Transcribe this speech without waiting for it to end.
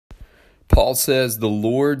Paul says, "The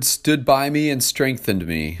Lord stood by me and strengthened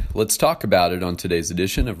me." Let's talk about it on today's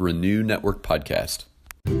edition of Renew Network Podcast.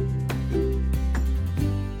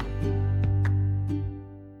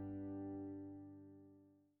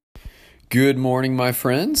 Good morning, my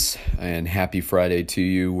friends, and happy Friday to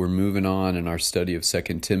you. We're moving on in our study of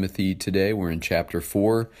 2 Timothy today. We're in chapter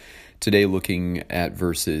 4, today looking at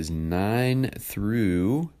verses 9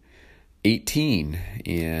 through 18,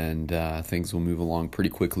 and things will move along pretty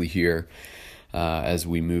quickly here as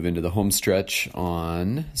we move into the home stretch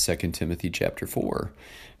on 2 Timothy chapter 4.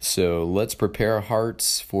 So let's prepare our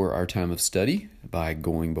hearts for our time of study by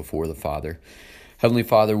going before the Father. Heavenly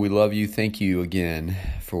Father, we love you. Thank you again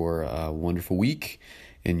for a wonderful week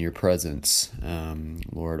in your presence.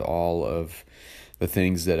 Lord, all of the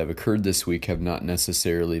things that have occurred this week have not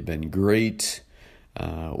necessarily been great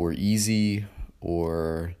or easy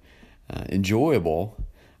or enjoyable,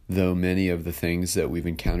 though many of the things that we've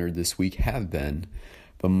encountered this week have been.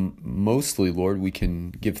 But mostly, Lord, we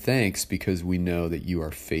can give thanks because we know that you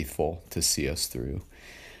are faithful to see us through.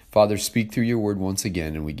 Father, speak through your word once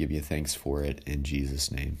again, and we give you thanks for it in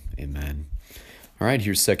Jesus' name. Amen. All right,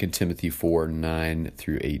 here's 2 Timothy 4, 9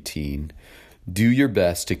 through 18. "Do your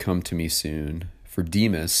best to come to me soon, for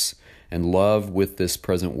Demas, and love with this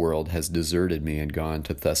present world, has deserted me and gone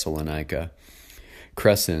to Thessalonica.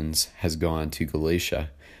 Crescens has gone to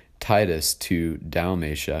Galatia, Titus to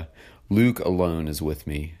Dalmatia. Luke alone is with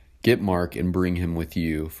me. Get Mark and bring him with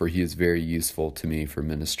you, for he is very useful to me for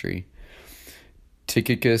ministry.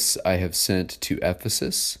 Tychicus I have sent to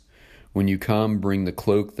Ephesus. When you come, bring the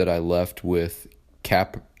cloak that I left with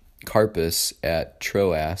Carpus at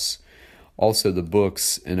Troas, also the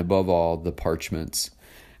books, and above all, the parchments.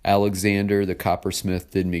 Alexander the coppersmith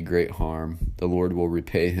did me great harm. The Lord will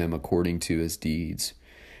repay him according to his deeds.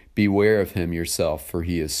 Beware of him yourself, for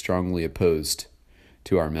he is strongly opposed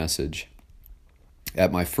to our message.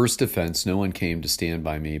 At my first defense, no one came to stand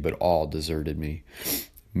by me, but all deserted me.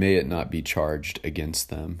 May it not be charged against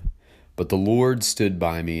them. But the Lord stood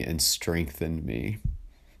by me and strengthened me,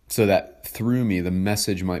 so that through me the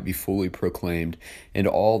message might be fully proclaimed, and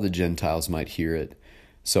all the Gentiles might hear it.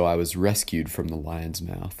 So I was rescued from the lion's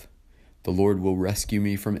mouth. The Lord will rescue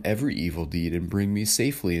me from every evil deed and bring me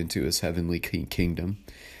safely into his heavenly kingdom.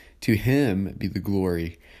 To him be the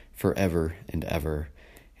glory forever and ever.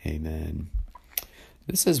 Amen."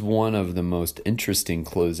 This is one of the most interesting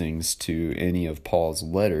closings to any of Paul's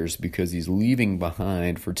letters because he's leaving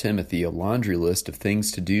behind for Timothy a laundry list of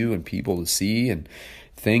things to do and people to see and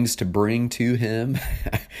things to bring to him.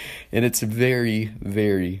 And it's very,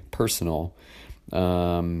 very personal.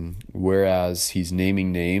 Whereas he's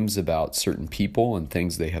naming names about certain people and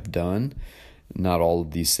things they have done, not all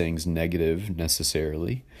of these things negative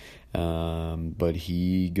necessarily, but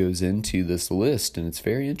he goes into this list and it's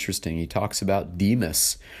very interesting. He talks about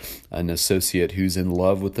Demas, an associate who's in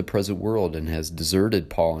love with the present world and has deserted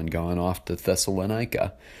Paul and gone off to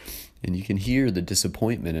Thessalonica. And you can hear the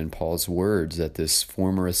disappointment in Paul's words that this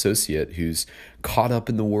former associate who's caught up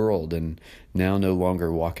in the world and now no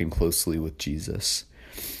longer walking closely with Jesus.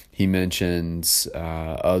 He mentions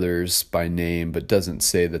others by name, but doesn't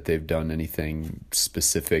say that they've done anything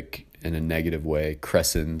specific in a negative way.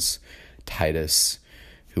 Crescens, Titus,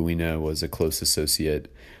 who we know was a close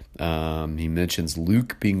associate. He mentions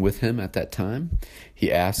Luke being with him at that time.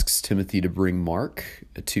 He asks Timothy to bring Mark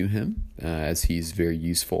to him as he's very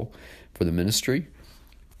useful for the ministry.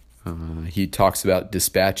 He talks about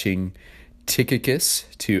dispatching Tychicus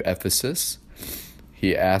to Ephesus.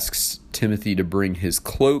 He asks Timothy to bring his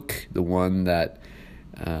cloak, the one that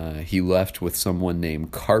he left with someone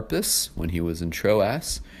named Carpus when he was in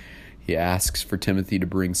Troas. He asks for Timothy to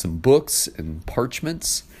bring some books and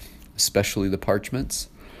parchments, especially the parchments.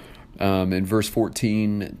 In verse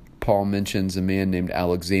 14, Paul mentions a man named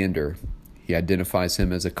Alexander. He identifies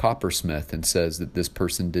him as a coppersmith and says that this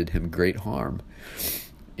person did him great harm.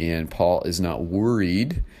 And Paul is not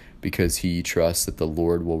worried because he trusts that the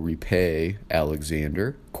Lord will repay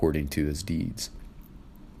Alexander according to his deeds.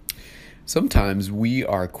 Sometimes we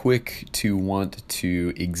are quick to want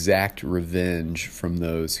to exact revenge from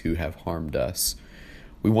those who have harmed us.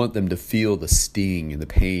 We want them to feel the sting and the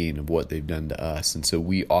pain of what they've done to us, and so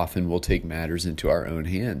we often will take matters into our own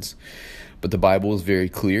hands. But the Bible is very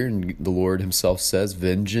clear, and the Lord himself says,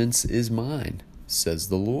 "Vengeance is mine," says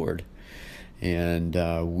the Lord. And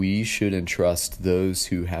we should entrust those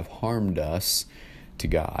who have harmed us to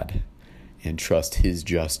God and trust his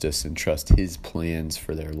justice and trust his plans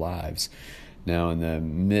for their lives. Now, in the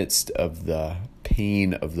midst of the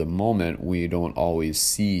pain of the moment, we don't always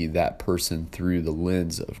see that person through the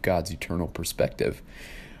lens of God's eternal perspective.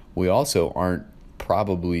 We also aren't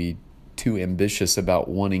probably too ambitious about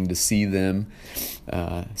wanting to see them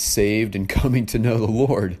saved and coming to know the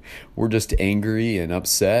Lord. We're just angry and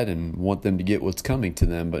upset and want them to get what's coming to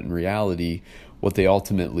them. But in reality, what they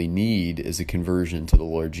ultimately need is a conversion to the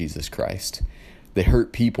Lord Jesus Christ. They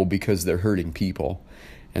hurt people because they're hurting people,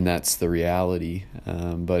 and that's the reality.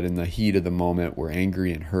 But in the heat of the moment, we're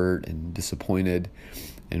angry and hurt and disappointed,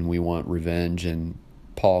 and we want revenge. And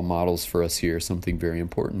Paul models for us here something very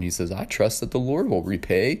important. He says, I trust that the Lord will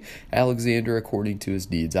repay Alexander according to his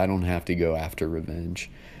deeds. I don't have to go after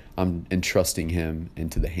revenge. I'm entrusting him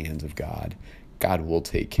into the hands of God. God will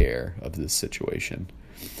take care of this situation.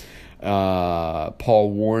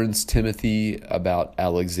 Paul warns Timothy about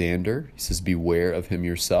Alexander. He says, beware of him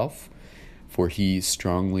yourself, for he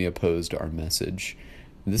strongly opposed our message.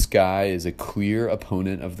 This guy is a clear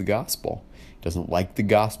opponent of the gospel. He doesn't like the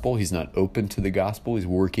gospel. He's not open to the gospel. He's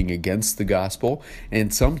working against the gospel.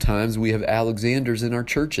 And sometimes we have Alexanders in our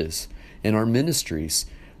churches, in our ministries.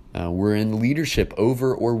 We're in leadership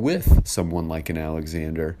over or with someone like an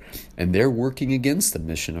Alexander, and they're working against the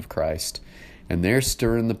mission of Christ. And they're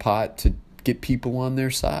stirring the pot to get people on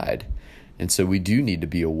their side. And so we do need to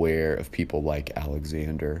be aware of people like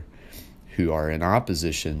Alexander who are in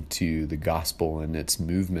opposition to the gospel and its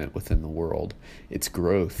movement within the world, its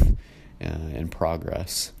growth and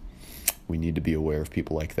progress. We need to be aware of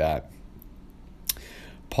people like that.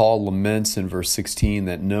 Paul laments in verse 16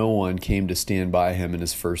 that no one came to stand by him in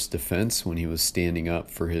his first defense when he was standing up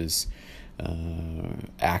for his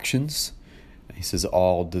actions. He says,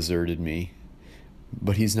 all deserted me.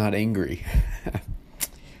 But he's not angry.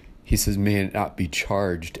 He says, may it not be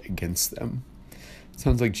charged against them. It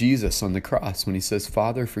sounds like Jesus on the cross when he says,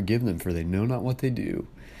 Father, forgive them, for they know not what they do.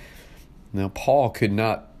 Now, Paul could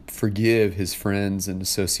not forgive his friends and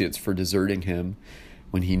associates for deserting him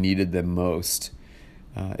when he needed them most,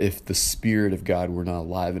 if the Spirit of God were not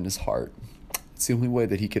alive in his heart. It's the only way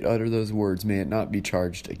that he could utter those words, may it not be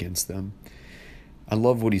charged against them. I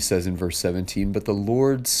love what he says in verse 17, but the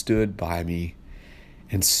Lord stood by me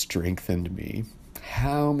and strengthened me.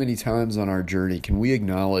 How many times on our journey can we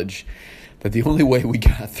acknowledge that the only way we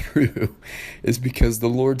got through is because the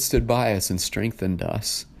Lord stood by us and strengthened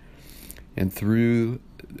us? And through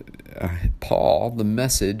Paul, the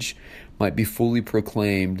message might be fully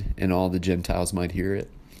proclaimed and all the Gentiles might hear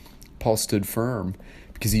it. Paul stood firm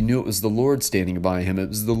because he knew it was the Lord standing by him. It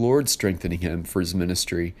was the Lord strengthening him for his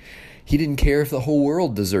ministry. He didn't care if the whole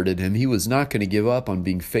world deserted him. He was not going to give up on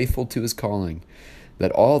being faithful to his calling,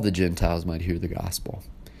 that all the Gentiles might hear the gospel.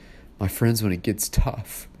 My friends, when it gets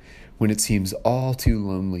tough, when it seems all too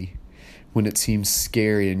lonely, when it seems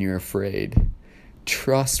scary and you're afraid,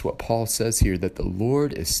 trust what Paul says here, that the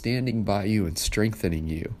Lord is standing by you and strengthening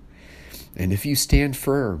you. And if you stand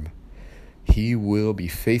firm, he will be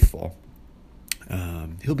faithful.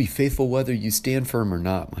 He'll be faithful whether you stand firm or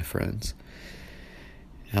not, my friends.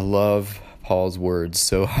 I love Paul's words.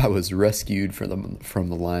 So I was rescued from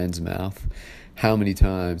the lion's mouth. How many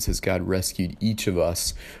times has God rescued each of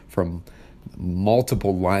us from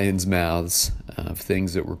multiple lions' mouths of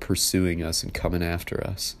things that were pursuing us and coming after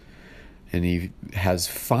us? And he has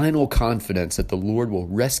final confidence that the Lord will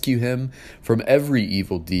rescue him from every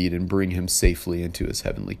evil deed and bring him safely into his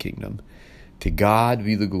heavenly kingdom. To God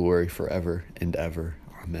be the glory forever and ever.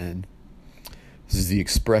 Amen. This is the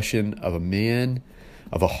expression of a man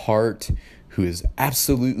of a heart who is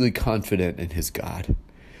absolutely confident in his God,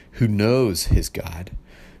 who knows his God,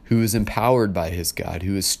 who is empowered by his God,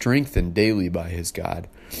 who is strengthened daily by his God,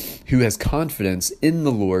 who has confidence in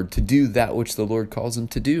the Lord to do that which the Lord calls him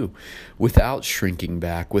to do, without shrinking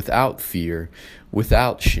back, without fear,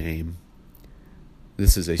 without shame.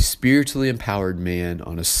 This is a spiritually empowered man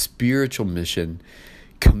on a spiritual mission,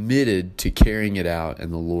 committed to carrying it out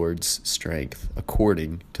in the Lord's strength,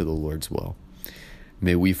 according to the Lord's will.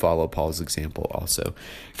 May we follow Paul's example also.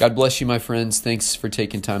 God bless you, my friends. Thanks for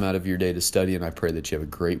taking time out of your day to study, and I pray that you have a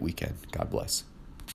great weekend. God bless.